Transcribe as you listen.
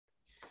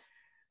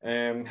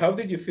How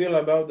did you feel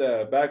about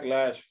the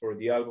backlash for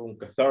the album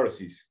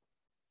Catharsis?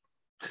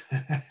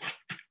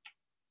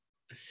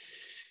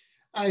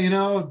 You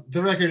know,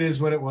 the record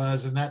is what it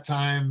was in that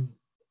time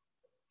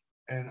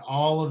and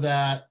all of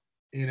that,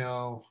 you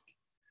know,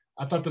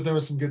 I thought that there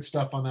was some good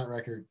stuff on that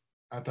record.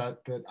 I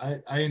thought that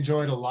I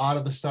enjoyed a lot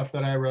of the stuff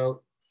that I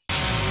wrote.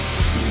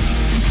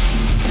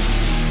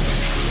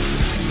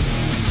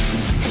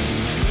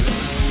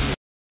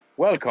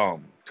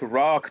 Welcome to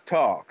Rock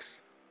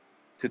Talks.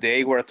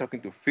 Today we're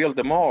talking to Phil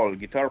Demmel,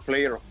 guitar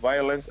player of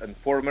Vio-lence and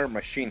former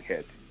Machine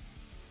Head.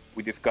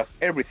 We discuss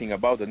everything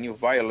about the new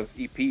Vio-lence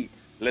EP,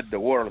 Let the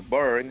World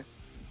Burn,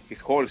 his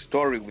whole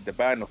story with the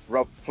band of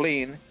Rob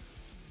Flynn,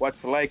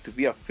 what's like to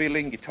be a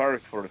fill-in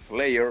guitarist for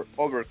Slayer,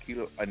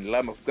 Overkill, and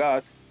Lamb of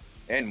God,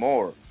 and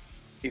more.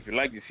 If you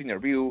like this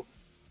interview,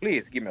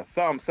 please give me a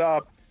thumbs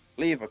up,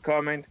 leave a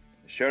comment,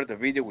 and share the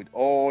video with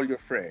all your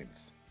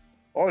friends.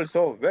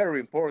 Also,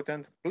 very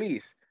important,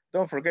 please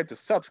don't forget to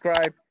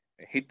subscribe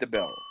and hit the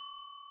bell.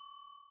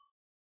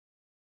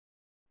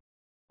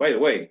 By the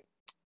way,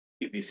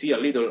 if you see a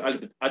little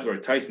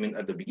advertisement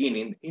at the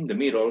beginning, in the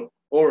middle,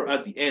 or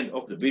at the end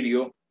of the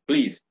video,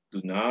 please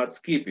do not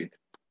skip it.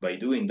 By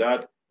doing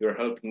that, you're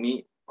helping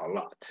me a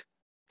lot.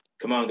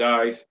 Come on,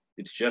 guys,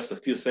 it's just a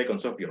few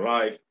seconds of your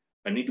life,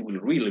 and it will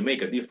really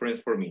make a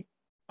difference for me.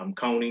 I'm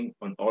counting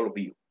on all of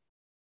you.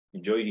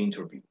 Enjoy the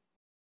interview.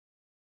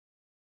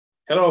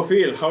 Hello,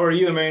 Phil. How are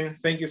you, man?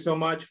 Thank you so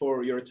much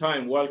for your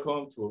time.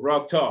 Welcome to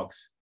Rock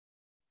Talks.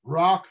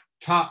 Rock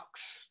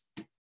Talks.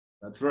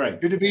 That's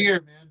right. Good to be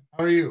here, man.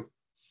 How are you?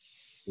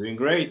 Doing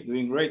great,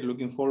 doing great.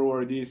 Looking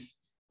forward to this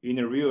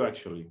interview,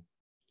 actually.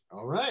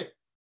 All right.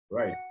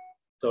 Right.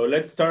 So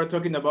let's start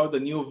talking about the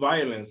new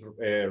Vio-lence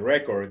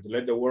record,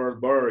 Let the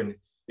World Burn.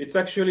 It's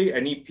actually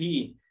an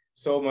EP.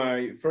 So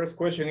my first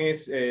question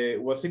is,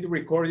 was it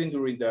recorded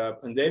during the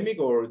pandemic,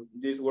 or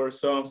these were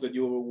songs that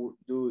you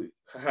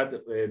had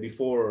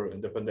before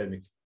the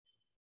pandemic?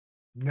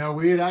 No,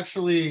 we had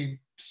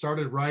actually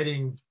started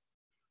writing.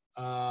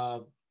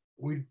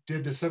 We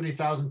did the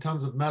 70,000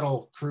 Tons of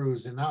Metal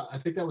cruise, and I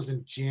think that was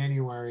in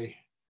January.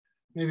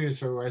 Maybe it was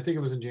February. I think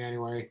it was in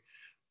January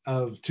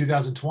of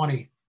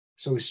 2020.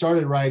 So we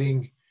started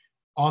writing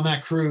on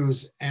that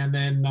cruise, and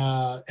then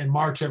in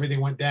March everything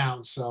went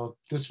down. So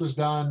this was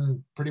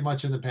done pretty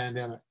much in the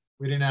pandemic.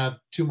 We didn't have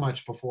too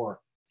much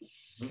before.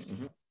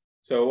 Mm-hmm.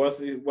 So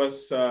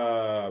was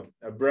a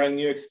brand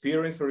new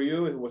experience for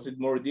you? Was it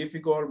more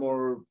difficult,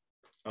 more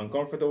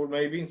uncomfortable,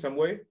 maybe in some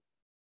way?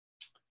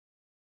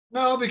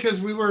 No,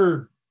 because we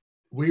weren't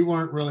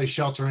really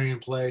sheltering in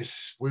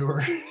place. We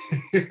were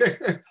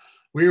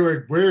we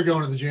were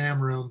going to the jam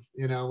room.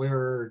 You know, we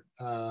were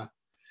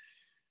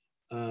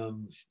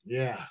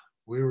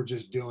we were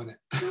just doing it.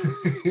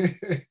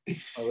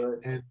 All right.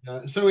 And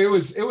so it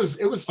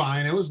was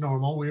fine. It was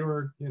normal. We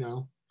were, you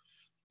know,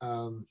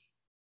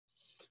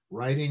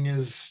 writing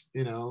is,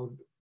 you know,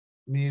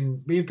 me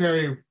and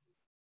Perry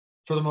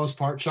for the most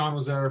part. Sean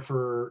was there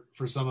for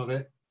some of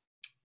it,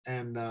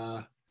 and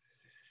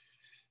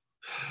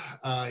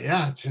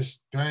it's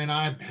just Perry and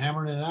I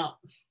hammering it out.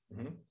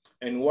 Mm-hmm.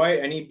 And why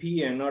an EP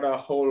and not a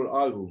whole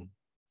album?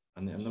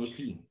 An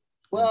EP?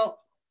 Well,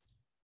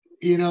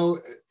 you know,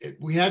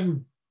 we'd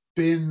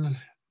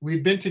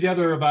been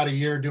together about a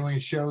year doing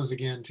shows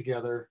again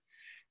together.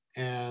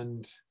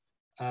 And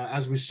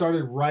as we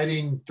started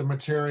writing the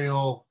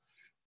material,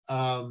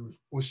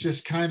 was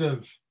just kind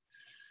of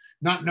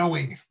not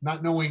knowing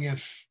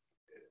if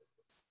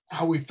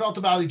how we felt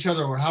about each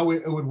other or how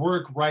it would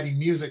work writing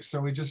music.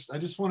 So I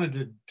just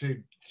wanted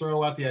to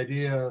throw out the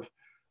idea of,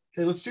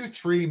 hey, let's do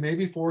 3,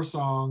 maybe 4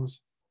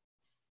 songs.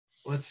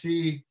 Let's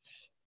see,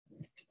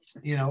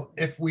 you know,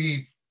 if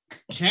we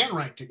can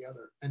write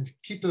together and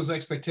keep those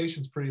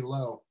expectations pretty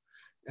low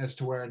as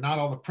to where not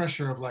all the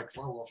pressure of like,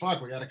 oh, well,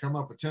 fuck, we got to come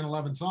up with 10,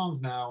 11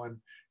 songs now. And,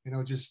 you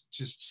know, just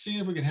seeing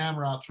if we can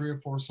hammer out 3 or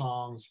 4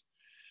 songs.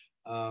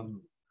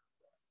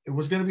 It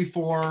was going to be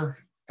 4.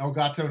 El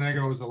Gato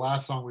Negro was the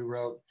last song we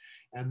wrote.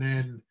 And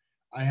then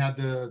I had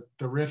the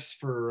riffs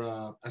for,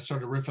 I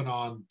started riffing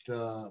on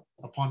the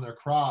Upon Their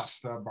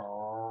Cross, the,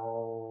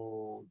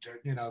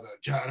 you know,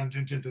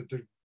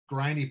 the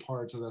grindy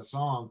parts of the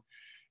song.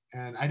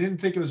 And I didn't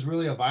think it was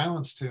really a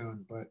Vio-lence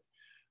tune, but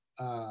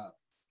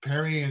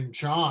Perry and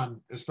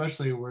Sean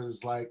especially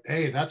was like,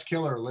 hey, that's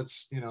killer.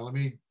 Let's, you know,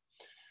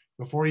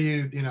 before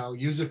you know,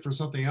 use it for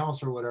something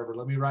else or whatever,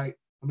 let me write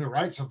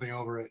something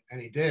over it.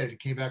 And he did. He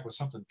came back with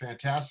something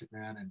fantastic,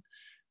 man.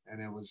 And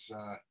it was,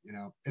 you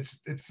know, it's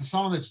the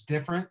song that's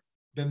different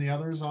than the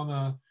others on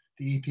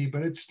the EP,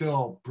 but it's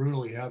still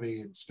brutally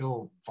heavy and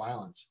still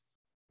Vio-lence.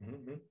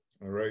 Mm-hmm.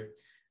 All right.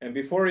 And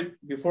before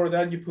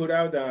that, you put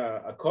out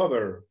a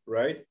cover,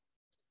 right?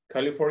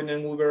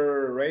 Californian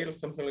Uber Rail,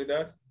 something like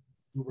that.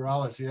 Uber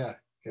Alles, yeah.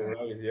 Uber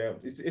Alles, yeah.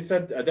 It's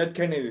a Dead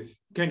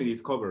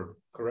Kennedy's cover,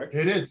 correct?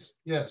 It is,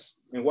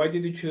 yes. And why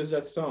did you choose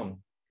that song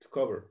to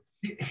cover?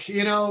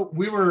 You know,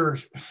 we were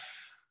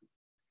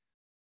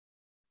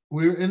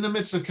we were in the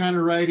midst of kind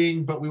of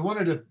writing, but we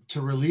wanted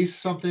to release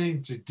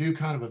something, to do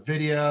kind of a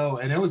video,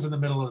 and it was in the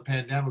middle of the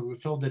pandemic. We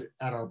filmed it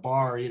at our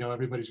bar. You know,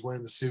 everybody's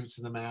wearing the suits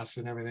and the masks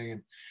and everything,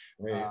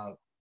 and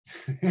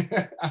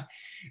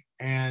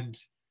and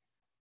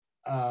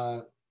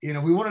you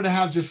know, we wanted to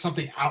have just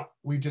something out.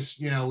 We just,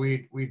 you know,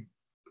 it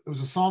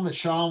was a song that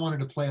Sean wanted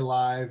to play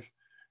live,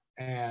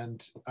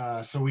 and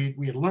so we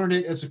had learned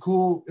it. It was a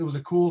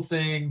cool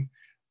thing.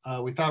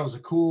 We thought it was a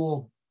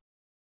cool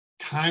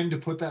time to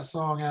put that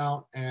song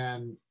out,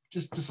 and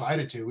just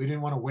decided to. We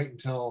didn't want to wait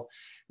until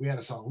we had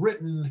a song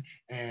written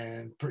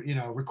and, you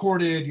know,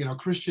 recorded. You know,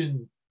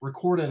 Christian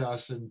recorded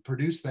us and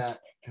produced that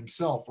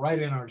himself right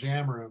in our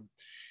jam room,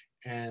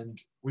 and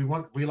we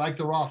like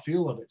the raw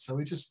feel of it, so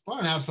we just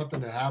wanted to have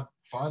something to have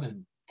fun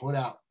and put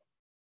out.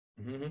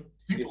 Mm-hmm.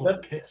 People are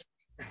pissed.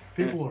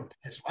 People were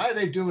pissed. Why are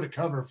they doing a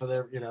cover for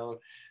their, you know?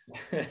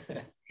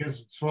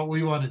 Because it's what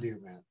we want to do,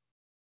 man.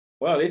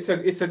 Well, it's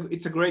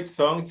a great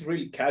song. It's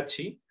really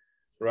catchy,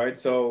 right?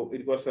 So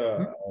it was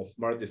a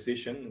smart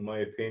decision, in my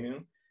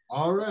opinion.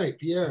 All right,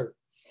 Pierre.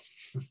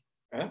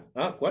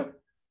 What?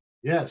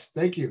 Yes,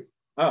 thank you.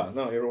 Oh,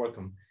 no, you're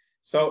welcome.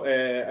 So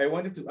I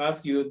wanted to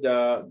ask you,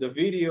 the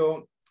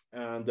video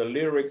and the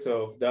lyrics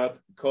of that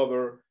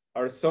cover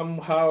are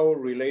somehow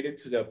related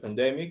to the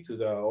pandemic,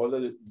 to all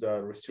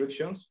the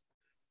restrictions?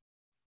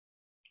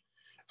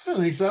 I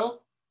don't think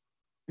so.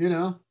 You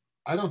know,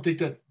 I don't think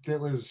that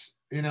was,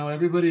 you know,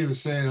 everybody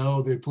was saying,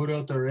 oh, they put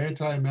out their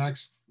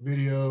anti-max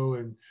video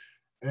and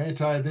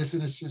anti-this,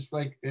 and it's just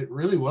like, it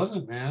really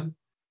wasn't, man.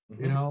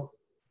 Mm-hmm. You know,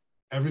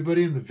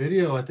 everybody in the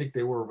video, I think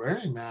they were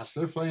wearing masks.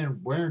 They're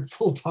wearing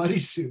full body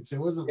suits. It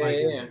wasn't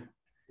there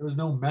was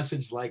no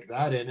message like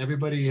that. And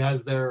everybody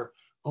has their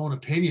own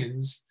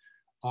opinions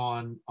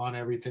on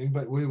everything,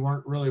 but we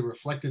weren't really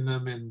reflecting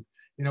them. And,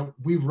 you know,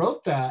 we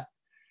wrote that,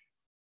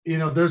 you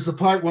know, there's the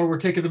part where we're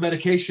taking the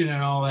medication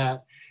and all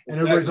that. And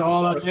everybody's,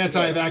 oh, that's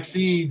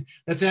anti-vaccine.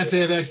 That's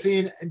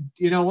anti-vaccine. And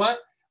you know what?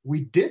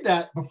 We did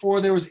that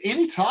before there was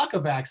any talk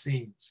of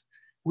vaccines.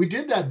 We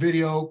did that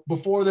video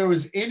before there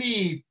was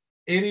any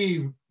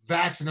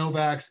vax, no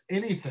vax,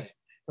 anything.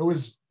 It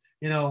was,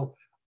 you know,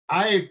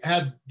 I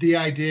had the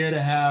idea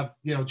to have,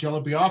 you know,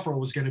 Jello Biafra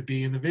was going to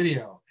be in the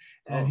video,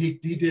 and he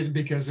didn't,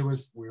 because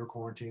we were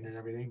quarantined and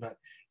everything. But,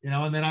 you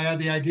know, and then I had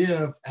the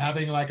idea of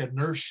having like a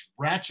Nurse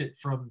Ratchet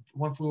from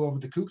One Flew Over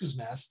the Cuckoo's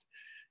Nest,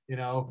 you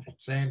know,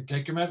 saying,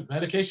 take your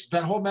medication.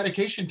 That whole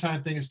medication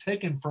time thing is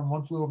taken from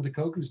One Flew Over the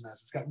Cuckoo's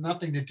Nest. It's got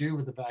nothing to do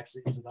with the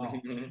vaccines at all.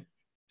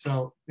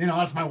 So, you know,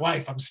 that's my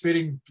wife. I'm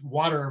spitting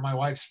water in my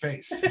wife's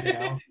face, you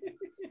know.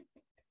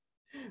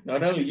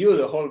 Not only you,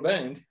 the whole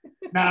band.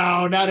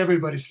 No, not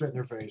everybody spit in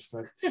their face,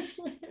 but.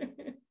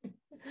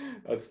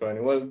 That's funny.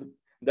 Well,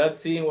 that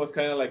scene was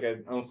kind of like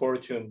an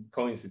unfortunate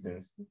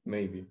coincidence,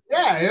 maybe.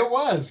 Yeah, it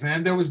was,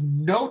 man. There was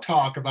no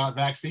talk about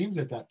vaccines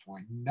at that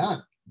point.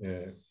 None.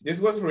 Yeah. This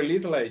was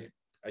released like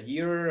a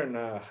year and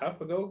a half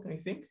ago, I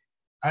think.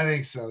 I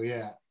think so,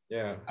 yeah.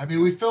 Yeah. I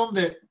mean, we filmed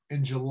it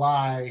in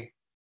July.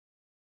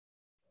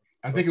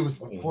 I think it was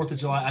the 4th of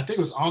July. I think it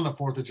was on the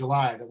 4th of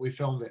July that we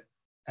filmed it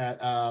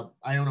at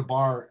Iona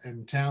Bar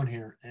in town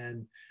here.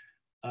 And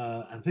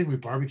I think we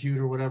barbecued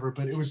or whatever,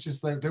 but it was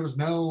just like, there was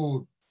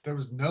no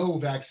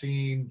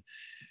vaccine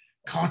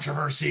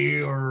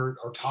controversy or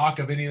talk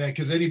of any of that,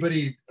 because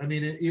anybody, I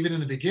mean, even in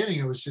the beginning,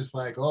 it was just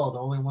like, oh, the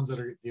only ones that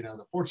are, you know,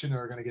 the fortunate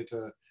are going to get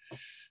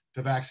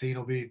the vaccine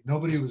will be,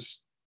 nobody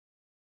was.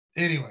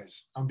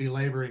 Anyways, I'm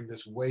belaboring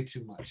this way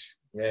too much.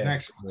 Yeah.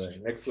 Next question.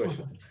 Right. Next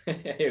question.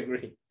 I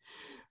agree.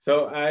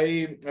 So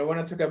I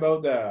want to talk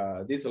about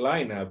this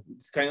lineup.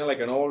 It's kind of like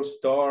an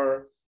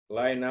all-star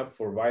lineup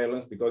for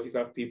Vio-lence, because you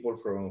have people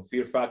from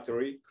Fear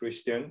Factory,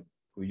 Christian,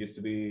 who used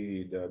to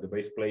be the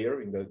bass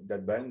player in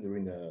that band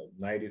during the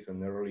 90s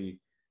and early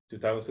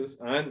 2000s,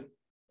 and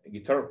a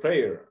guitar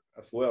player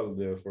as well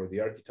for the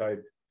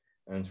Archetype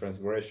and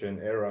Transgression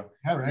era.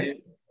 Yeah,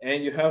 right.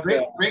 And you have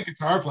great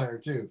guitar player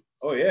too.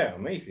 Oh yeah,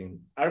 amazing.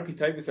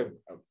 Archetype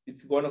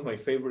it's one of my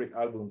favorite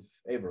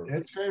albums ever.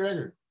 It's a great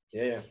record.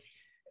 Yeah.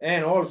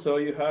 And also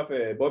you have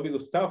Bobby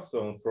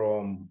Gustafson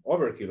from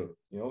Overkill,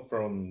 you know,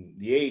 from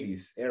the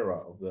 80s era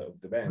of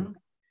the band. Mm-hmm.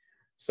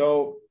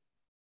 So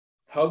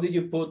how did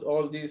you put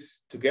all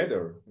this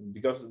together?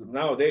 Because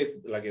nowadays,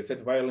 like I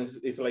said, Vio-lence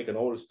is like an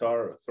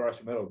all-star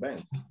thrash metal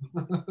band.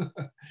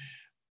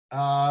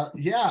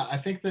 Yeah, I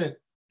think that,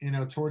 you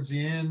know, towards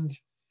the end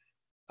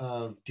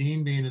of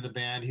Dean being in the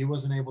band, he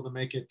wasn't able to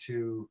make it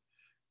to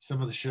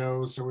some of the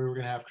shows, so we were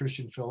going to have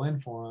Christian fill in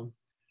for him.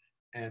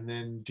 And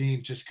then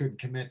Dean just couldn't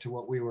commit to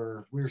what we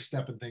were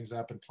stepping things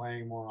up and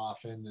playing more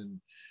often, and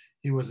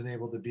he wasn't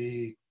able to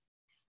be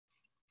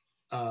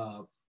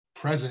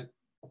present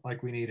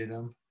like we needed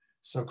him.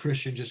 So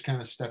Christian just kind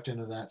of stepped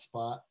into that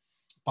spot.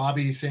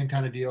 Bobby, same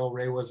kind of deal.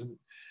 Ray wasn't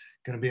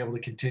going to be able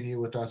to continue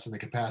with us in the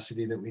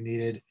capacity that we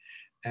needed.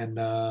 And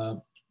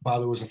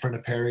Bobby was a friend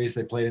of Perry's.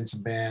 They played in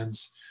some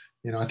bands.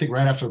 You know, I think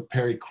right after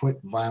Perry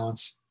quit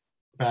Vio-lence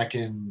back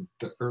in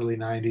the early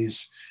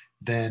 90s,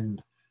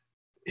 then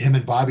him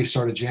and Bobby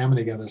started jamming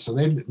together. So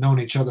they've known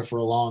each other for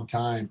a long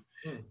time.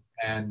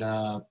 And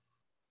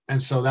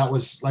and so that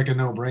was like a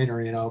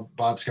no-brainer. You know,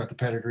 Bob's got the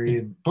pedigree,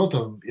 and both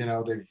of them, you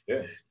know,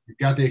 they've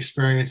got the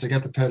experience, they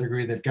got the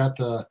pedigree, they've got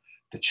the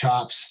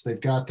chops, they've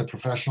got the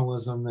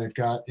professionalism, they've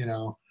got, you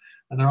know,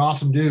 and they're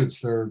awesome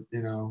dudes. They're,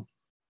 you know,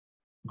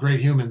 great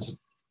humans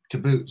to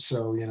boot.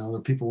 So, you know,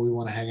 they're people we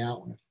want to hang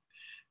out with.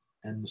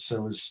 And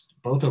so as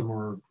both of them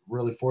were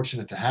really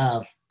fortunate to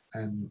have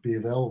and be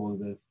available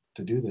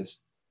to do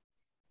this.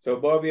 So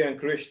Bobby and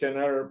Christian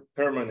are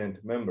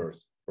permanent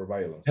members for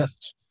Vio-lence.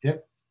 Yes.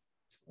 Yep.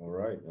 All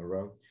right. All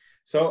right.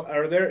 So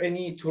are there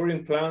any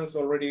touring plans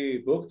already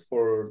booked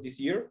for this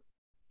year?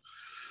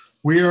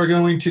 We are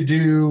going to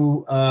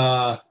do,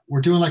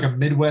 we're doing like a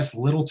Midwest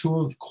little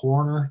tour with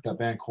Corner, that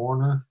band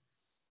Corner.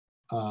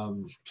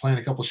 Playing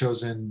a couple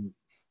shows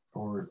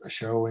or a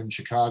show in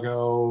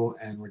Chicago,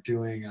 and we're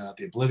doing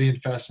the Oblivion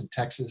Fest in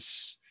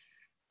Texas,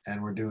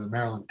 and we're doing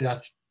Maryland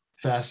Death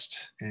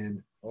Fest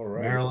in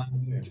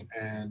Maryland,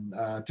 and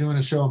doing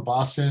a show in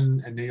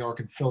Boston and New York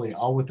and Philly,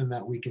 all within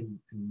that week in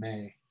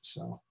May.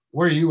 So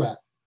where are you at?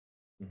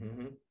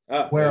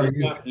 Where are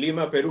you?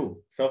 Lima, Peru,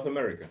 South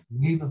America.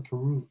 Lima,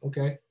 Peru.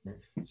 Okay.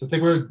 So I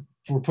think we're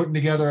putting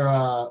together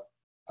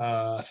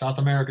a South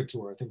America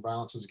tour. I think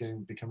Vio-lence is going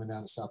to be coming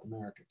down to South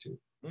America too.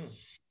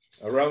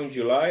 Around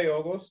July,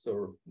 August,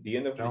 or the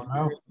end of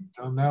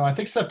Don't know. I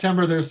think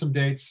September there's some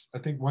dates. I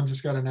think one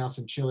just got announced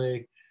in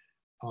Chile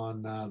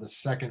on the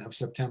 2nd of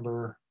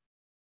September.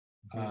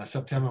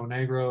 September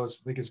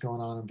Negros, I think, is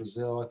going on in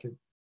Brazil. I think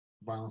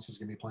Vio-lence is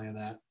going to be playing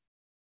that.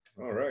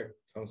 All right.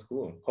 Sounds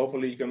cool.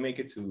 Hopefully you can make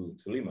it to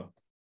Lima.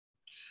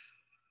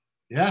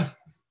 Yeah.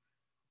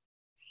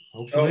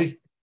 Hopefully.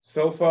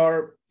 So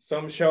far,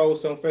 some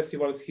shows, some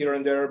festivals here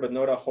and there, but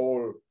not a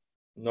whole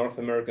North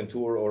American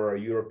tour or a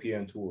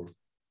European tour.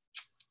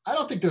 I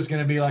don't think there's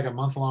going to be like a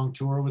month-long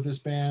tour with this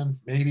band.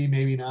 Maybe,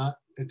 maybe not.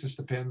 It just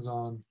depends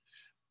on,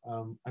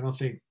 I don't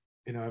think,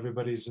 you know,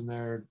 everybody's in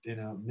their, you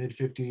know,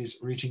 mid-50s,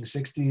 reaching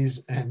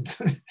 60s, and,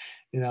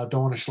 you know,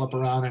 don't want to schlep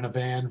around in a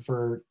van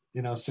for,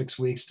 you know, 6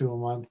 weeks to a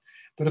month.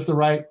 But if the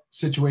right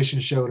situation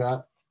showed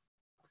up,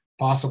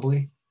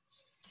 possibly.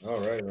 All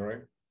right, all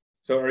right.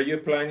 So are you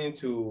planning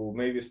to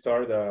maybe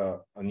start a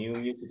new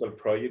musical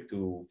project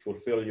to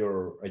fulfill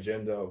your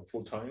agenda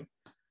full time?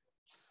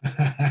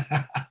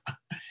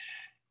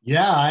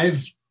 Yeah,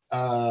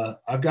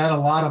 I've got a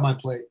lot on my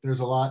plate. There's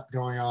a lot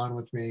going on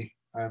with me.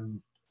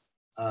 I'm,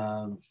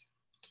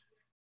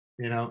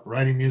 you know,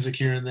 writing music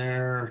here and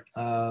there.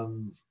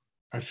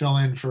 I fill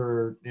in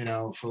for, you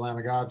know, for Lamb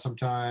of God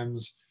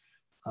sometimes.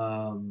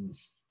 You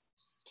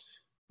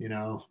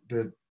know,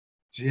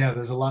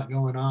 there's a lot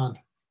going on.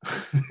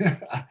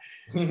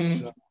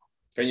 So,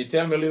 can you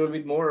tell me a little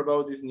bit more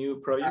about this new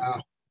project?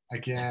 I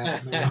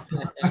can't. No.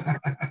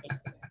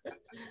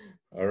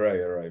 All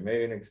right.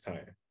 Maybe next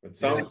time. It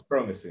sounds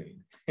promising.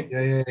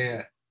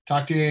 Yeah.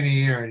 Talk to you in a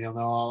year and you'll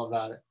know all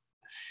about it.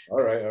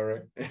 All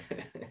right.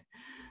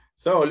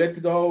 So let's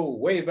go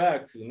way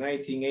back to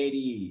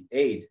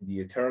 1988, the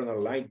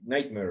Eternal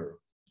Nightmare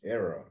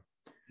era.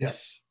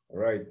 Yes. All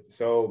right.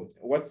 So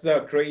what's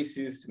the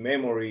craziest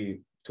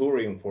memory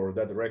touring for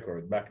that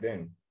record back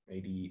then,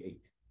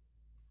 88?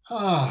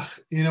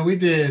 You know, we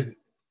did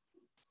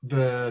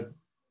a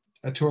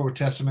tour with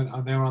Testament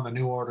they were on the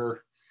New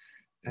Order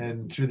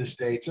and through the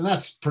States. And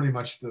that's pretty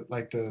much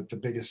the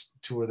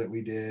biggest tour that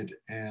we did.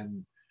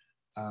 And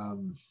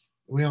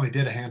we only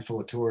did a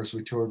handful of tours.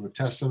 We toured with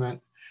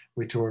Testament.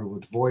 We toured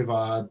with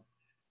Voivod.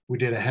 We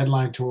did a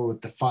headline tour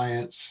with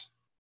Defiance.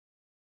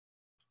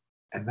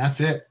 And that's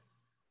it.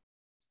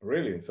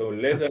 Really? So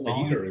less than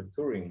a year of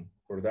touring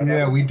for that?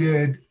 Yeah, album.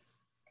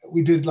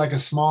 We did like a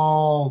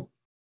small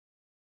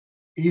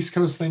East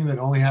Coast thing that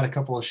only had a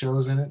couple of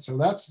shows in it. So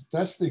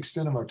that's the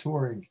extent of our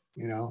touring,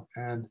 you know.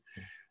 And,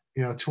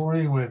 you know,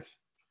 touring with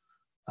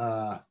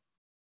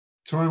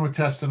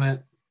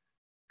Testament,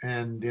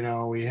 and, you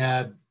know, we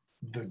had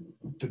the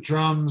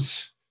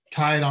drums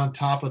tied on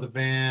top of the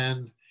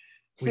van.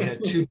 We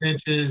had 2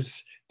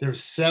 benches.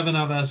 There's 7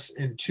 of us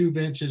in 2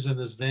 benches in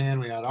this van.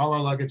 We had all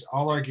our luggage,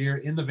 all our gear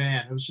in the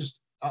van. It was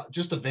just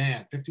a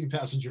van,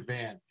 15-passenger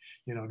van,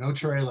 you know, no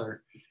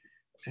trailer.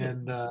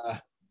 And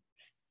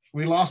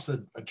we lost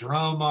a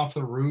drum off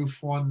the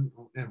roof one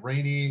and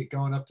rainy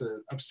going up to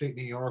upstate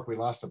New York. We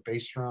lost a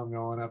bass drum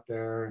going up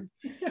there. And,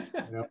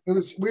 you know,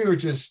 we were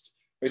just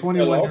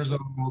 21 years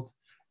old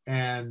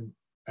and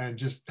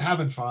just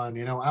having fun,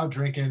 you know, out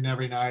drinking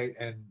every night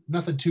and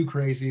nothing too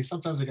crazy.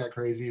 Sometimes it got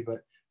crazy,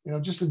 but, you know,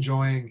 just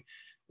enjoying,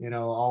 you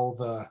know, all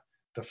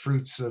the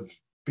fruits of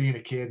being a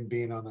kid and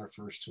being on their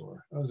first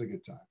tour. That was a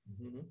good time.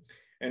 Mm-hmm.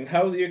 And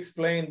how do you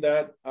explain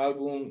that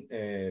album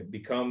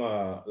become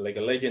like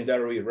a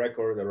legendary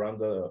record around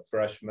the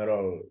thrash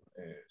metal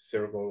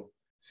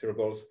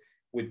circles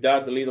with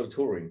that little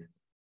touring?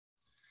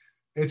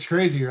 It's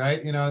crazy,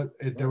 right? You know,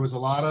 there was a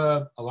lot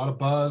of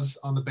buzz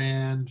on the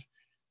band,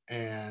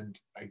 and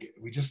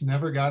we just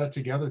never got it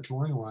together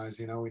touring wise.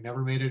 You know, we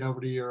never made it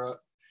over to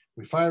Europe.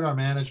 We fired our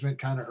management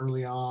kind of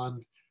early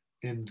on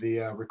in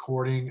the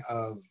recording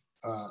of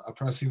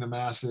Oppressing the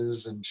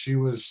Masses, and she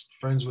was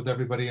friends with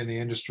everybody in the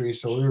industry,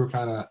 so we were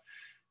kind of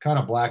kind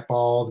of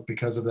blackballed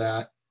because of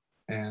that.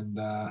 And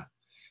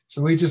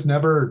so we just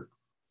never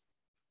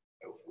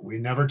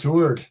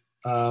toured.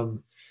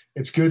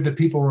 It's good that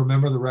people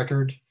remember the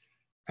record,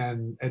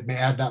 and it may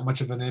had that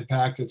much of an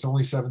impact. It's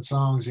only 7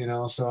 songs, you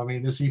know. So I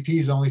mean, this EP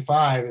is only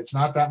 5. It's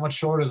not that much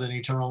shorter than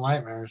Eternal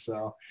Nightmare.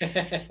 So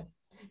Yeah.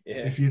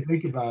 if you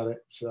think about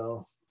it,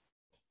 so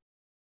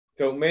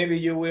Maybe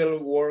you will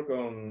work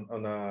on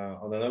an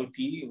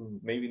LP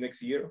maybe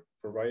next year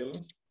for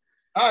Vio-lence.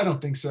 I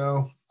don't think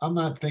so. I'm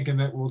not thinking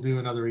that we'll do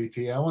another EP.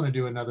 I want to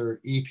do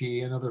another EP,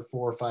 another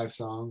 4 or 5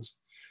 songs,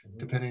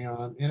 depending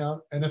on, you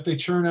know, and if they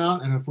churn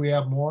out and if we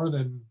have more,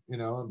 then, you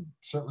know, I'm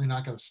certainly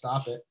not going to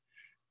stop it.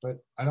 But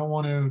I don't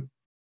want to,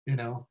 you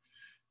know,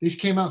 these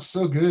came out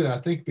so good, I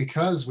think,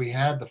 because we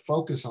had the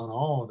focus on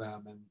all of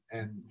them,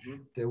 and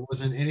there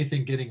wasn't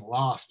anything getting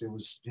lost. It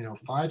was, you know,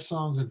 5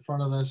 songs in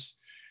front of us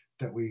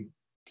that we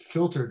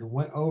filtered and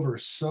went over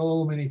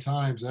so many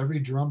times, every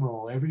drum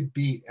roll, every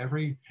beat,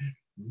 every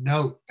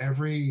note,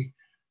 every,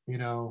 you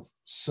know,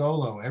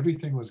 solo,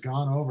 everything was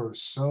gone over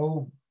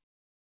so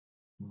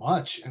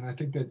much. And I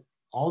think that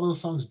all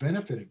those songs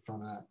benefited from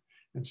that,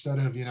 instead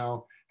of, you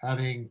know,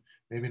 having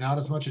maybe not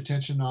as much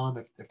attention on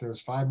if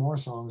there's 5 more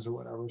songs or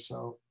whatever.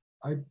 So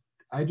I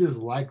just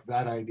like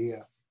that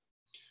idea.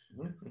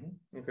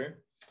 Okay.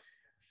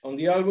 On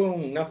the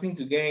album Nothing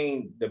to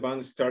Gain, the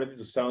band started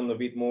to sound a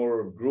bit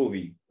more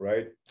groovy,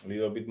 right? A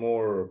little bit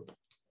more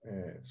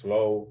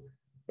slow,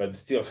 but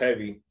still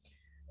heavy.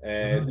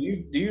 Do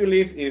you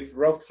believe if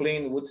Rob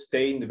Flynn would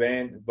stay in the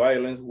band,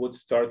 Vio-lence would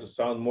start to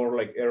sound more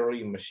like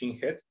early Machine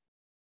Head?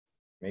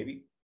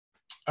 Maybe.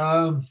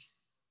 Yeah,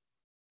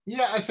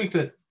 I think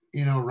that,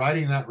 you know,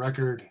 writing that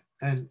record,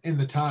 and in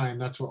the time,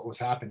 that's what was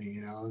happening.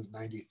 You know, it was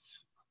 90,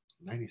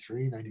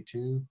 93,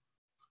 92,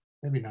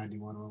 maybe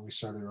 91 when we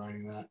started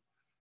writing that.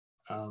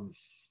 Yeah,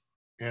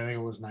 I think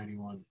it was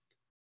 91,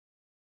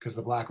 because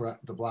the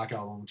Black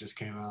album just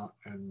came out,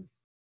 and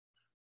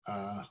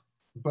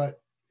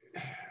but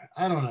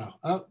I don't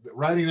know.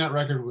 Writing that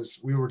record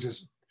we were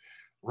just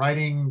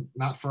writing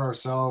not for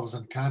ourselves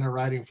and kind of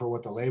writing for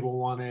what the label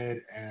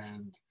wanted.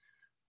 And,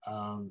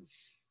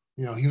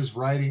 you know,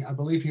 I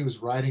believe he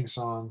was writing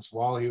songs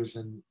while he was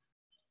in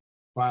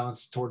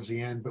Vio-lence towards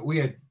the end, but we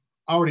had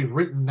already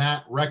written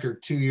that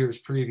record 2 years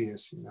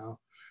previous, you know.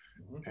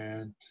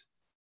 And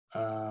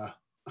I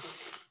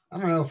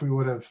don't know if we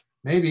would have,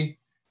 maybe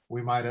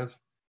we might have.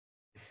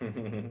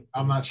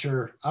 I'm not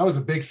sure. I was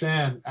a big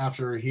fan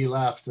after he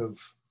left of,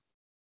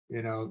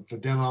 you know, the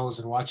demos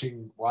and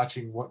watching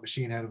what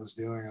Machine Head was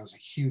doing. I was a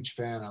huge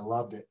fan. I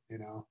loved it, you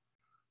know.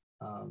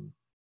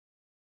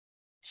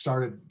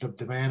 Started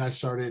the band I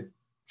started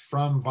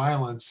from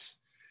Vio-lence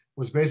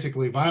was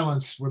basically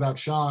Vio-lence without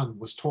Sean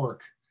was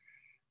Torque.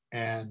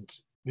 And,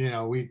 you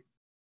know, we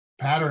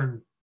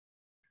patterned,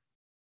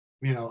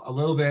 you know, a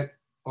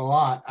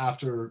lot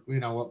after, you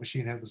know, what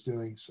Machine Head was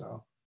doing.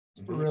 So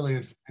it's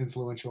really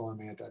influential on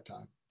me at that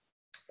time.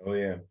 Oh,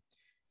 yeah.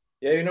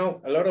 Yeah, you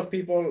know, a lot of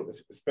people,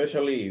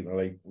 especially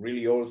like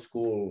really old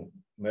school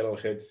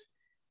metalheads,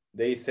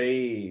 they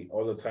say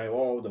all the time,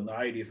 oh, the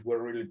 90s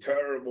were really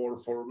terrible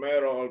for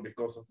metal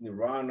because of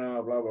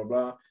Nirvana, blah, blah,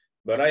 blah.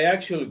 But I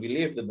actually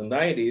believe that the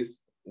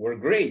 90s were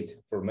great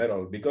for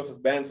metal because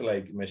of bands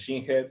like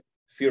Machine Head,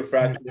 Fear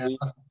Factory,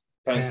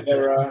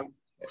 Pantera,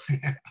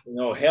 you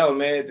know,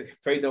 Helmet,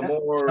 Fate No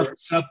More,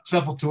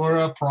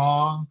 Sepultura,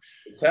 Prong.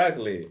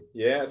 Exactly.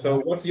 Yeah.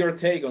 So, what's your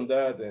take on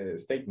that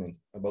statement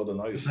about the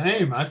 90s? The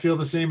same. I feel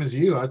the same as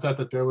you. I thought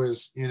that there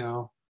was, you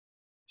know,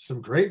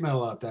 some great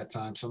metal at that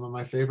time. Some of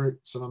my favorite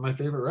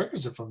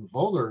records are from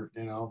Vulgar.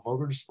 You know,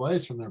 Vulgar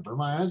Displays from there. Burn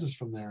My Eyes is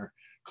from there.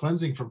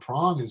 Cleansing from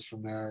Prong is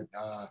from there.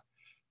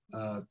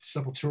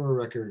 Sepultura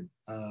record.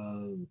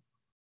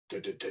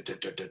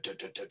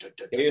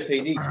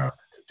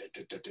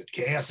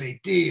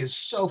 KSAD is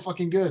so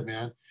fucking good,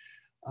 man.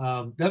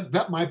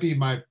 That might be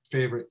my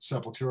favorite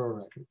Sepultura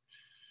record.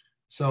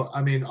 So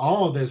I mean,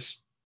 all of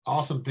this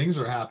awesome things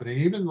are happening.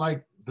 Even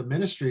like the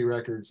Ministry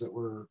records that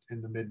were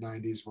in the mid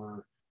 '90s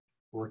were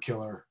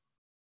killer.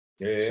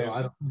 Yeah. So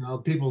I don't, you know,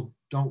 people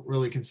don't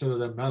really consider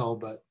them metal,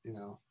 but you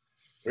know.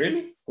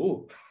 Really?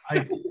 Ooh.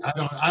 I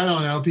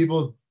don't know.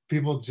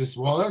 People just,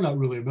 well, they're not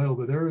really metal,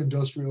 but they're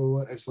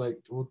industrial. It's like,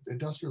 well,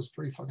 industrial is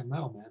pretty fucking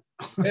metal, man.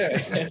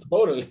 Yeah,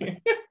 totally.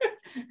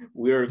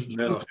 We're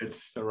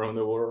metalheads around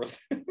the world.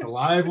 The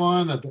live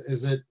one,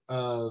 is it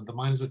The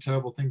Mind is a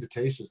Terrible Thing to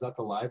Taste? Is that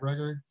the live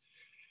record?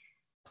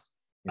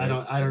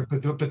 Yeah. I don't,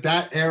 but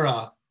that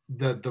era,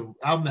 the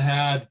album that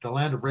had The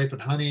Land of Rape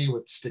and Honey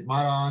with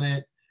Stigmata on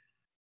it,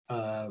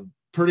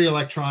 pretty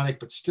electronic,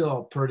 but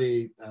still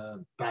pretty,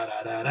 you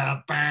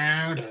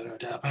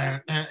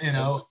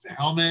know,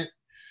 Helmet.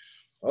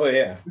 Oh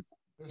yeah,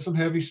 there's some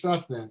heavy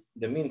stuff then.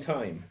 The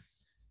Meantime,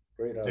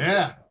 great album.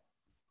 Yeah.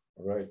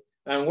 All right.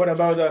 And what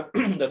about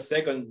the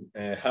second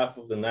half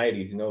of the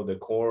 90s? You know, the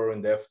Core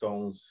and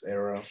Deftones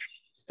era,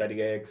 Static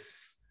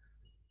X.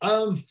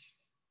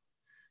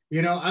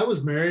 You know, I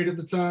was married at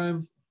the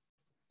time,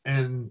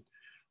 and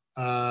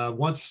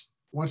once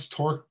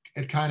Torque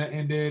had kind of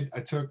ended, I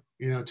took,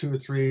 2 or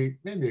 3,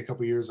 maybe a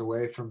couple years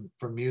away from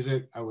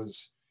music. I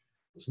was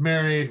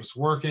married, was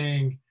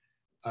working,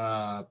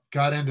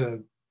 got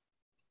into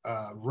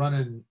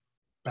running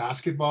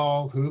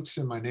basketball hoops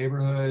in my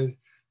neighborhood,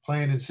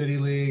 playing in city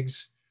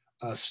leagues,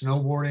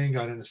 snowboarding,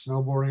 got into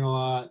snowboarding a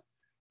lot.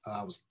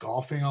 I was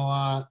golfing a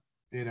lot,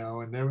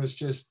 and there was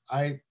just,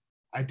 I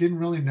didn't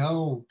really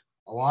know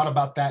a lot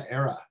about that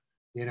era,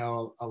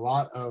 a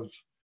lot of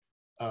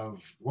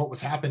what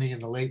was happening in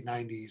the late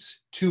 90s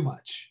too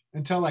much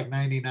until like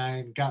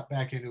 99, got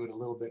back into it a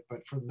little bit.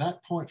 But from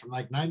that point, from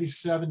like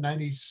 97,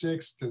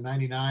 96 to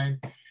 99,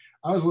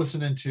 I was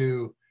listening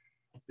to,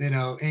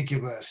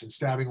 Incubus and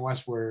Stabbing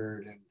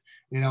Westward and,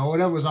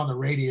 whatever was on the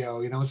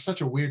radio. It's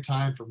such a weird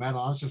time for metal.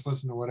 I was just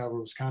listening to whatever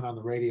was kind of on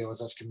the radio as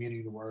I was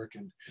commuting to work.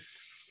 And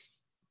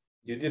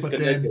you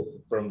disconnected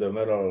from the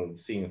metal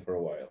scene for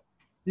a while.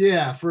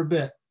 Yeah, for a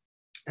bit.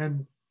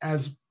 And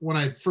when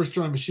I first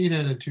joined Machine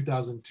Head in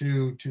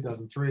 2002,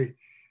 2003,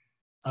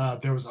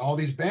 there was all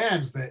these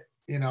bands that,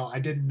 I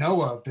didn't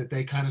know of, that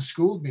they kind of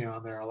schooled me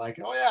on. There, like,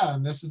 oh yeah,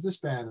 and this is this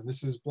band, and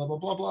this is blah, blah,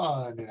 blah,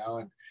 blah. And,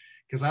 and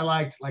because I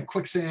liked like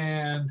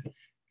Quicksand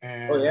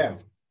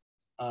and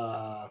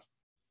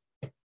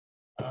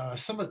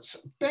some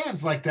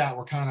bands like that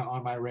were kind of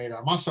on my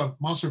radar.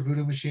 Monster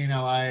Voodoo Machine I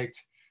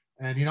liked.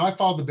 And, I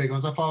followed the big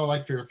ones. I followed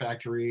like Fear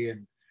Factory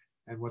and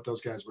what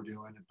those guys were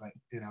doing. But,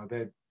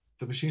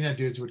 the Machine Head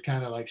dudes would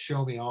kind of like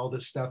show me all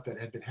this stuff that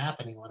had been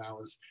happening when I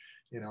was,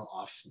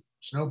 off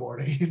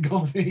snowboarding and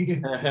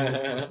golfing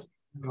and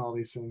all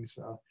these things.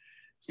 So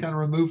it's kind of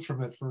removed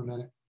from it for a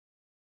minute.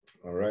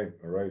 All right.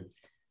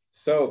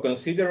 So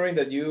considering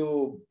that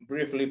you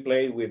briefly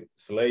played with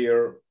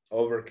Slayer,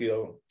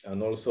 Overkill,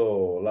 and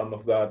also Lamb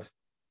of God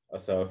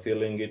as a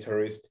fill-in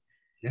guitarist,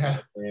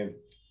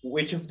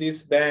 which of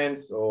these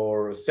bands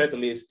or set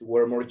lists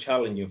were more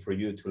challenging for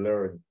you to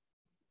learn?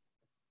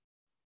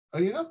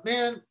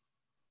 Man,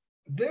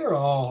 they're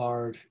all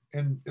hard,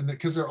 and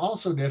because they're all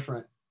so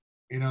different.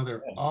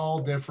 They're all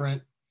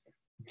different.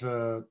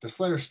 The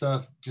Slayer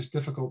stuff just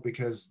difficult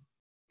because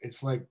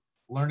it's like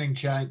learning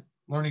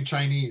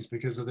Chinese,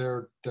 because of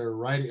their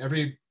writing.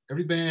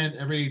 Every band,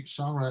 every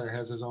songwriter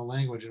has his own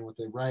language and what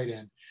they write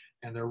in,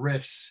 and their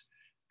riffs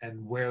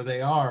and where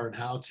they are and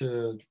how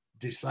to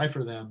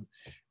decipher them.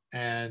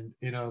 And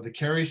the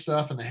Carey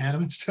stuff and the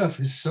Hanneman stuff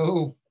is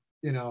so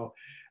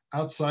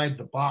outside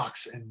the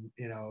box and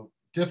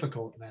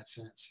difficult in that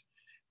sense.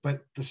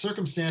 But the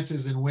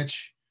circumstances in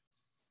which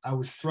I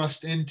was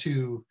thrust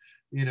into,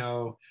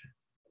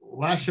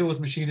 last show with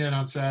Machine Head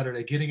on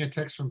Saturday, getting a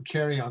text from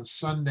Carey on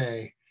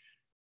Sunday,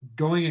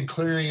 going and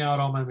clearing out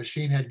all my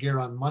Machine Head gear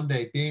on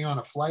Monday, being on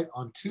a flight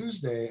on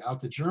Tuesday out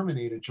to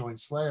Germany to join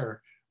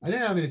Slayer, I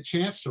didn't have any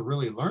chance to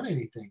really learn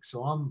anything.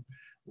 So I'm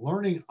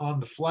learning on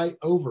the flight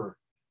over,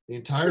 the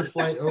entire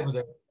flight over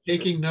there,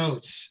 taking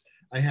notes.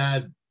 I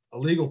had a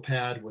legal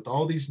pad with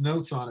all these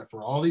notes on it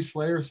for all these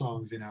Slayer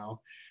songs,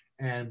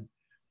 and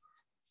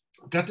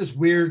got this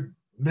weird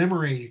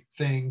memory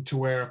thing to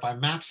where if I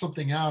map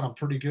something out, I'm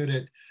pretty good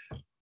at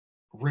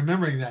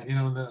remembering that.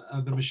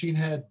 The Machine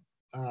Head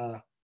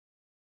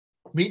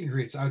meet and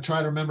greets, I would try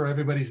to remember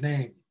everybody's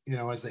name,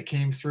 as they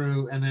came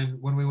through. And then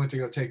when we went to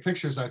go take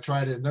pictures, I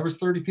tried it, and there was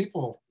 30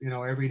 people,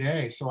 every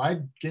day. So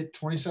I'd get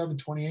 27,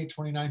 28,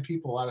 29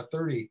 people out of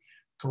 30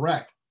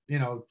 correct,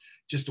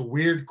 just a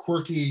weird,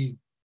 quirky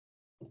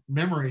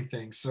memory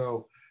thing.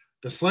 So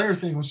the Slayer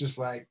thing was just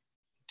like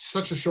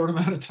such a short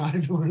amount of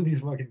time to learn these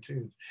fucking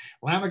tunes.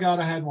 Lamb of God,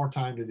 I had more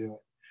time to do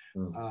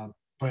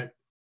it.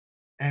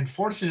 And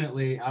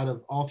fortunately, out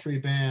of all three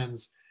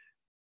bands,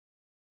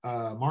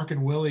 Mark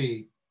and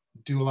Willie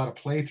do a lot of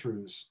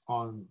playthroughs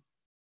on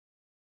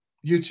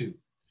YouTube.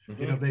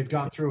 They've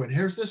gone through, and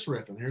here's this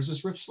riff, and here's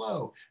this riff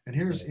slow, and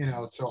here's,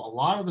 so a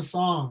lot of the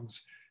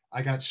songs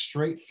I got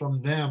straight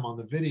from them on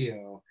the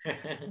video,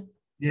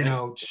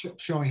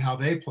 showing how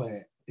they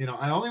play it.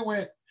 I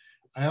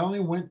only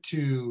went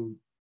to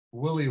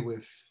Willie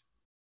with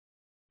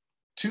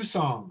 2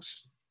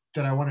 songs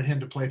that I wanted him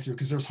to play through,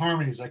 because there's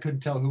harmonies. I couldn't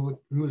tell who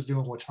was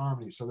doing which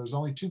harmony. So there's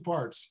only 2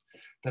 parts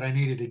that I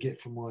needed to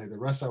get from Willie. The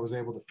rest I was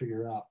able to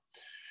figure out.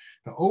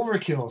 The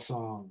Overkill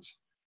songs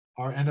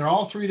and they're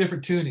all 3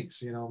 different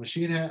tunings.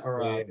 Machine Head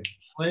or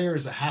Slayer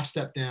is a half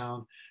step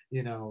down.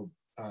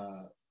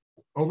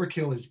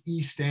 Overkill is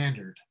E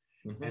standard.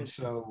 And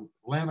so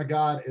Lamb of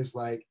God is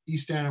like E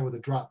standard with a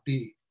drop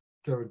B.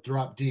 They're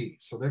drop D.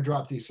 So they're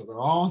drop D. So they're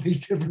all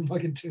these different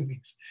fucking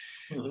tunings.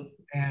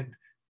 And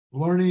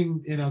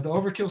learning, the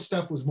Overkill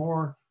stuff was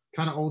more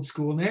kind of old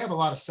school, and they have a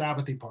lot of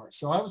Sabbathy parts.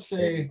 So I would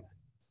say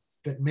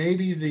that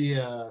maybe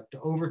the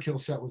Overkill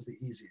set was the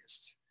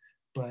easiest,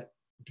 but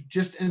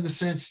just in the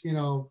sense,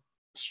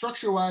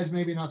 structure wise,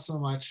 maybe not so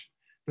much.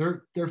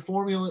 Their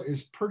formula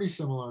is pretty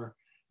similar,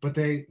 but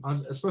they,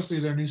 especially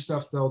their new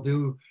stuff, they'll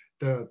do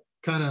the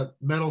kind of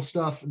metal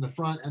stuff in the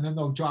front, and then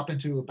they'll drop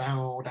into a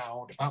bow,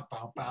 down, bow,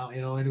 bow, bow,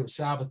 into a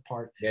Sabbath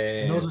part.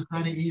 And those are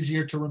kind of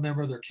easier to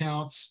remember. Their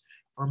counts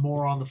are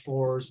more on the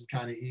 4s and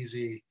kind of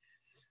easy.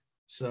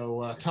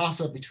 So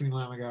toss up between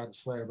Lamb of God and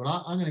Slayer, but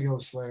I'm going to go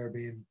with Slayer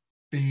being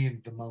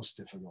being the most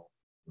difficult.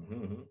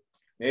 Mm-hmm.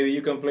 Maybe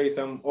you can play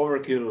some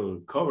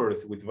overkill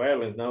covers with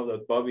Vio-lence now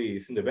that Bobby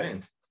is in the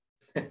band.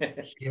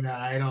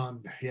 I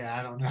don't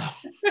know.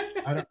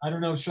 I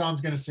don't know if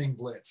Sean's gonna sing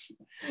Blitz.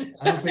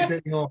 I don't think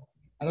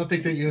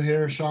that you'll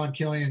hear Sean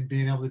Killian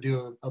being able to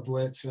do a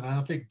Blitz, and I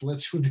don't think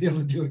Blitz would be able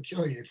to do a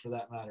Killian for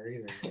that matter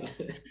either.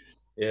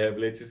 Yeah,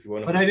 Blitz is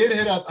one of But I did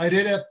hit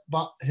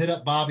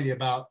up Bobby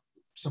about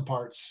some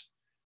parts.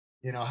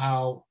 You know,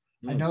 how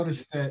I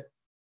noticed that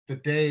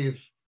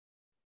Dave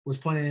was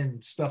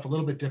playing stuff a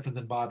little bit different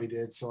than Bobby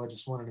did, so I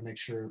just wanted to make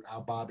sure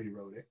how Bobby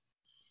wrote it.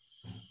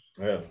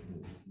 Yeah,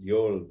 the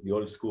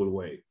old school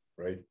way,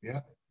 right?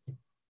 Yeah.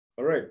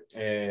 All right.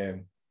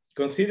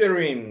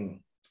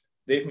 Considering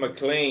Dave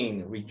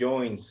McClain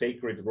rejoined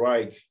Sacred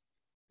Reich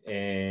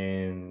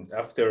and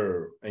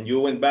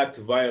you went back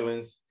to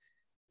Vio-lence,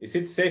 is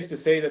it safe to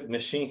say that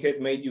Machine Head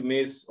made you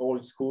miss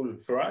old school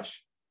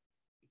thrash?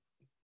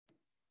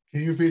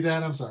 Can you repeat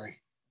that? I'm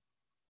sorry.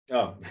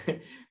 Oh,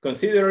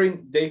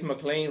 considering Dave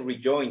McClain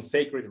rejoined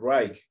Sacred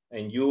Reich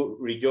and you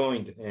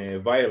rejoined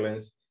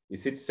Vio-lence,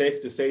 is it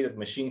safe to say that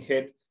Machine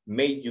Head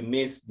made you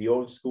miss the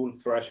old school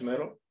thrash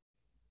metal?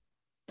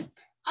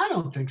 I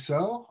don't think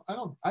so. I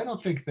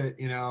don't think that,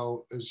 you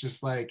know, it's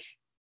just like,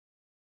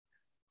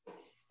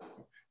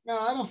 no,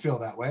 I don't feel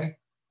that way.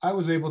 I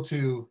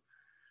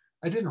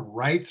didn't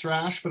write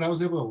thrash, but I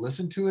was able to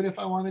listen to it if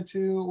I wanted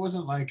to. It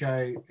wasn't like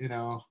I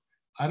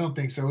don't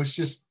think so. It's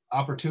just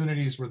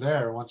opportunities were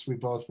there once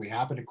we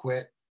happened to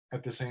quit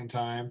at the same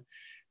time.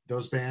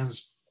 Those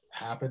bands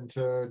happened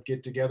to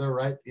get together,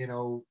 right? You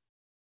know,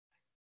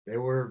 we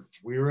were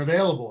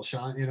available.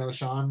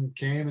 Sean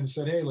came and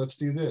said, "Hey, let's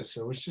do this."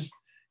 So it's just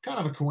kind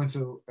of a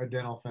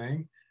coincidental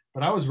thing.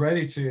 But I was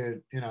ready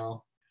to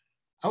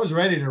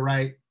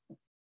write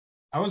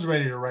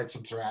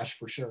some thrash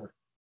for sure.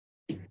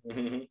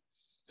 Mm-hmm.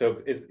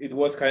 So it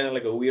was kind of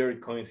like a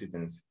weird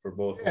coincidence for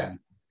both of you.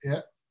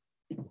 Yeah.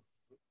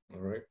 All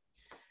right.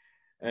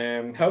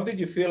 How did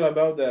you feel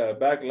about the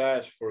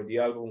backlash for the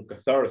album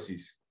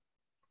Catharsis?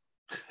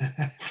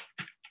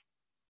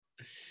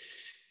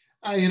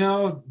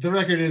 The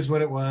record is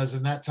what it was,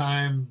 and that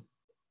time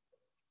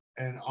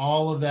and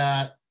all of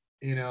that,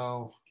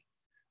 I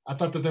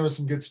thought that there was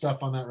some good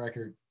stuff on that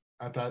record.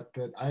 I thought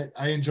that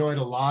I enjoyed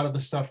a lot of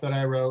the stuff that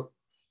I wrote.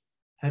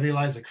 Heavy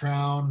Lies the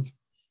Crown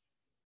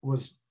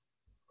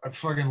I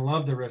fucking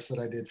love the riffs that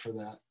I did for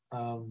that.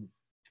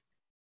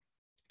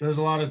 There's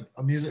a lot of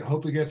music.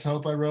 Hope It Gets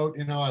Hope I wrote.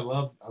 I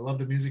love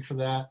the music for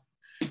that.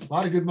 A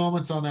lot of good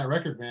moments on that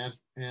record, man.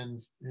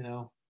 And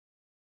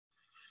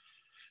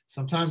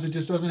sometimes it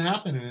just doesn't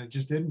happen, and it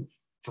just didn't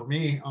for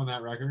me on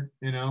that record.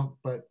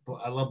 But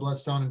I love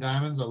Bloodstone and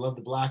Diamonds. I love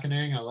the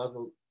Blackening. I love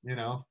the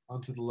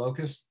Unto the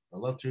Locust. I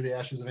love Through the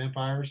Ashes of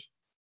Empires.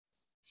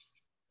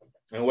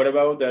 And what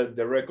about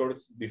the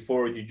records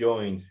before you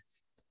joined?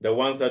 The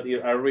ones that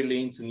are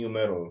really into new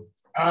metal?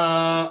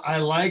 I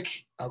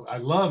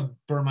love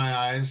Burn My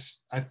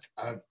Eyes. I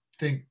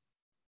think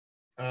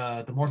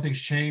The More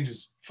Things Change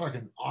is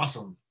fucking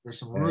awesome. There's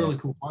some really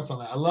cool parts on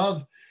that. I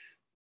love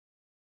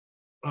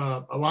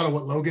a lot of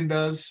what Logan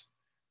does.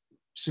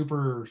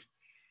 Super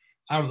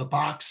out of the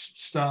box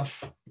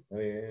stuff. Oh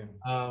yeah.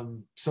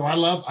 So I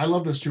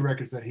love those two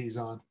records that he's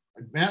on.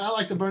 Man, I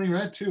like the Burning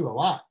Red too a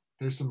lot.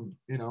 There's some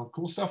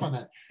cool stuff on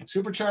that.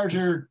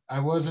 Supercharger, I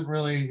wasn't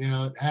really,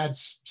 it had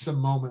some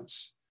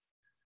moments.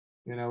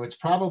 It's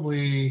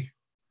probably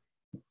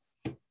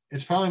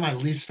my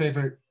least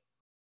favorite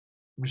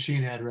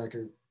Machine Head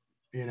record,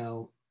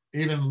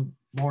 even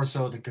more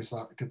so than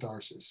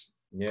Catharsis.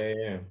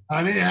 Yeah.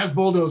 I mean, it has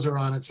Bulldozer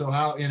on it, so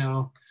how,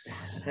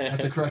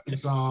 that's a crushing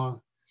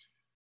song.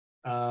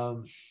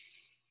 And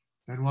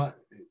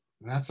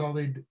that's all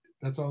they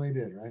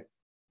did, right?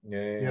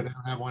 Yeah, they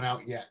don't have one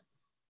out yet.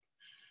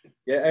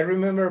 Yeah, I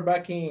remember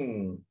back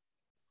in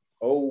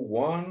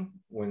 2001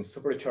 when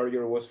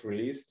Supercharger was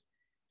released,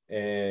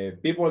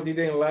 people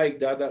didn't like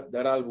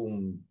that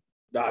album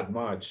that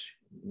much,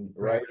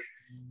 right?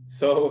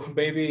 So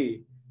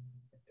maybe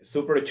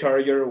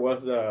Supercharger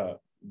was the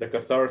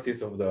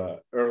catharsis of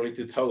the early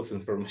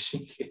 2000s for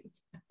Machine Head.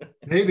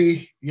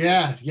 Maybe,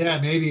 yeah,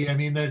 maybe. I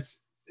mean,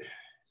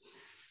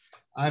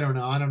 I don't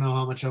know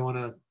how much I want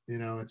to.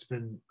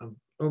 I've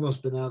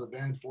almost been out of the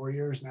band 4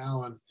 years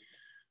now, and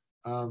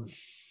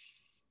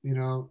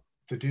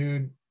the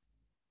dude.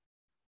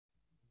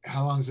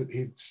 How long is it?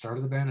 He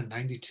started the band in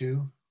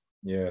 '92.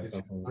 Yeah, it's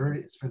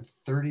been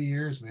 30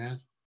 years, man.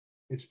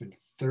 It's been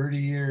 30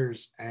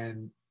 years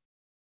and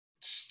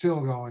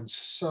still going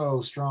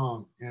so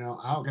strong.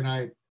 How can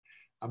I'm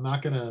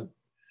not gonna.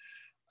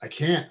 I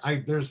can't.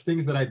 There's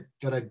things that I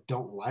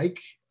don't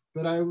like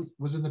that I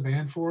was in the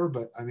band for,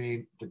 but I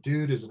mean, the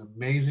dude is an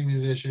amazing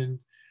musician.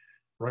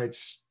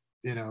 Writes,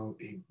 he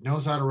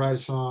knows how to write a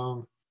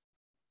song.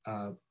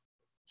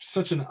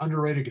 Such an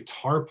underrated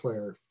guitar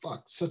player.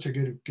 Such a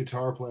good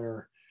guitar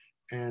player,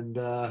 and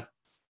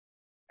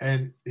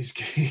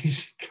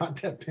he's got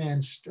that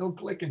band still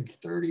clicking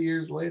 30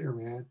 years later,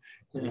 man.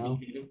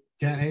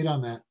 Can't hate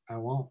on that. I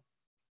won't.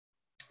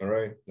 All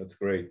right, that's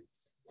great.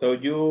 So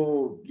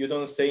you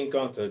don't stay in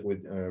contact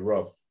with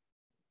Rob?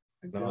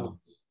 No.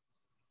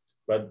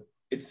 But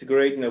it's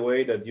great in a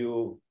way that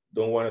you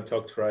don't want to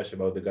talk trash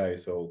about the guy.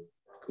 So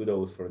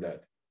kudos for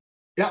that.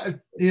 Yeah,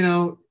 you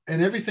know,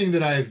 and everything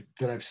that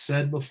I've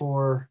said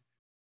before,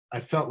 I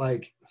felt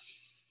like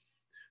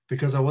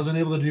because I wasn't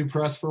able to do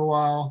press for a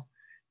while,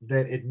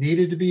 that it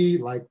needed to be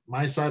like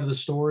my side of the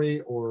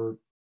story, or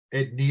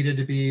it needed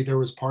to be, there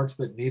was parts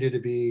that needed to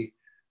be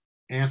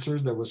answered.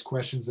 There was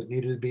questions that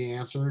needed to be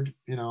answered.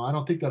 You know, I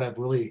don't think that I've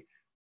really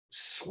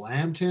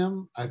slammed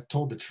him. I've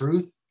told the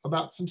truth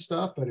about some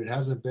stuff, but it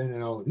hasn't been, you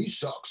know, he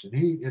sucks and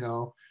he, you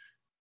know,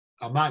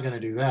 I'm not going to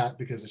do that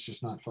because it's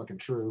just not fucking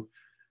true.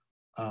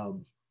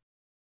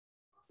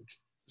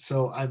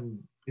 So I'm,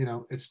 you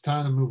know, it's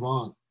time to move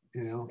on,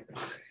 you know.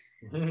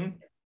 Mm-hmm.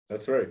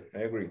 That's right. I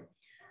agree.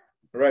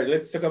 All right,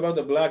 let's talk about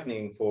the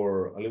Blackening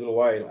for a little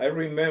while. I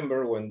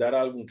remember when that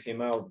album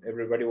came out,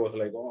 everybody was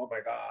like, oh my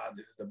God,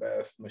 this is the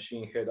best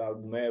Machine Head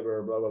album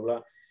ever, blah, blah, blah.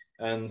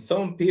 And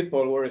some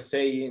people were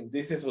saying,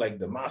 this is like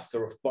the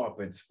master of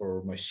puppets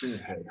for Machine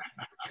Head.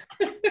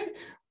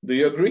 Do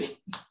you agree?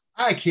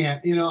 I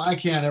can't, you know, I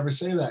can't ever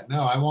say that.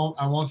 No, I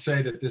won't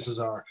say that this is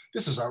our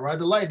Ride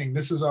the Lightning.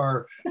 This is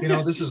our, you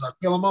know, this is our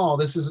Kill 'Em All.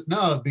 This is,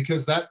 no,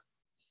 because that,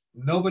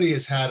 nobody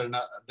has had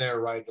their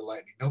Ride the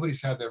Lightning.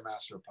 Nobody's had their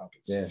Master of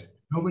Puppets. Yeah.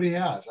 Nobody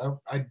has.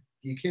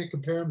 You can't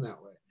compare them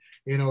that way.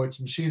 You know, it's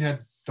Machine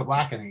Head's The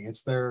Blackening.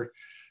 It's their,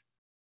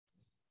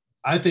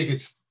 I think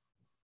it's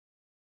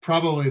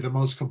probably the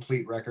most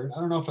complete record. I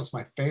don't know if it's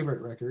my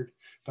favorite record,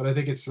 but I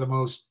think it's the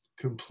most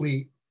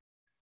complete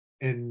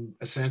in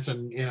a sense,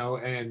 and, you know,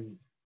 and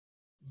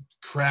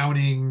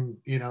crowning,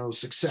 you know,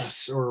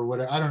 success or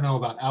whatever. I don't know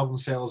about album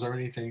sales or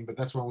anything, but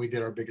that's when we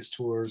did our biggest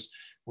tours,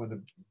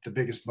 when the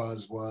biggest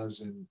buzz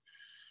was. And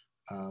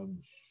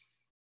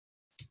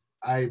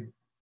I'm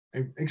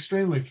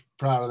extremely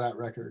proud of that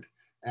record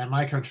and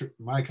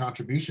my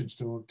contributions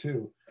to them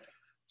too.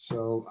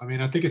 So, I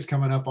mean, I think it's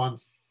coming up on,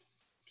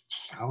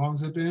 how long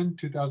has it been?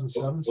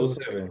 2007. So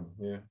it's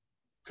yeah.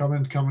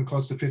 Coming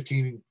close to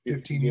 15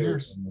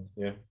 years.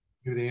 Yeah.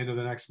 Through the end of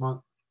the next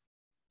month.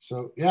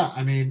 So yeah,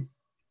 I mean,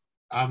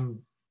 I'm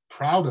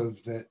proud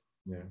of that.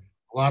 Yeah.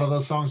 A lot of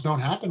those songs don't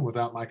happen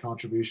without my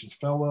contributions.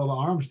 Farewell to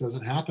Arms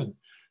doesn't happen.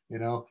 You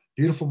know,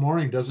 Beautiful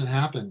Morning doesn't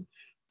happen.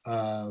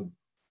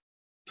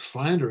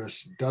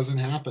 Slanderous doesn't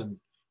happen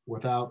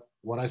without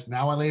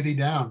Now I Lay Thee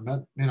Down.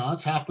 That, you know,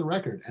 that's half the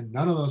record. And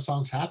none of those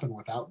songs happen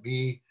without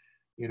me,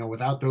 you know,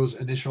 without those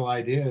initial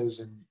ideas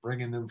and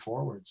bringing them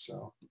forward.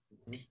 So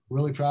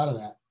really proud of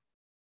that.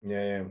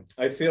 Yeah.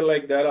 I feel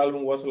like that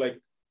album was like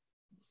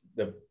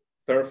the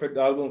perfect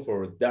album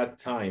for that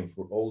time,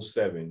 for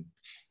 2007,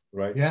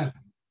 right? Yeah.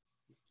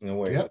 In a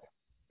way. Yep.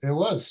 It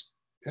was.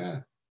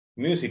 Yeah.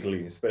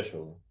 Musically,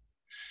 especially.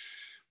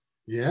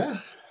 Yeah.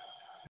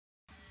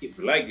 If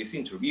you like this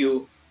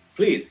interview,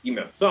 please give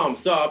me a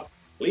thumbs up,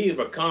 leave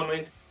a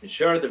comment, and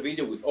share the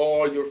video with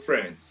all your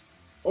friends.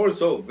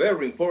 Also,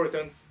 very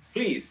important,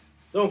 please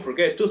don't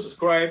forget to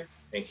subscribe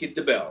and hit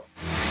the bell.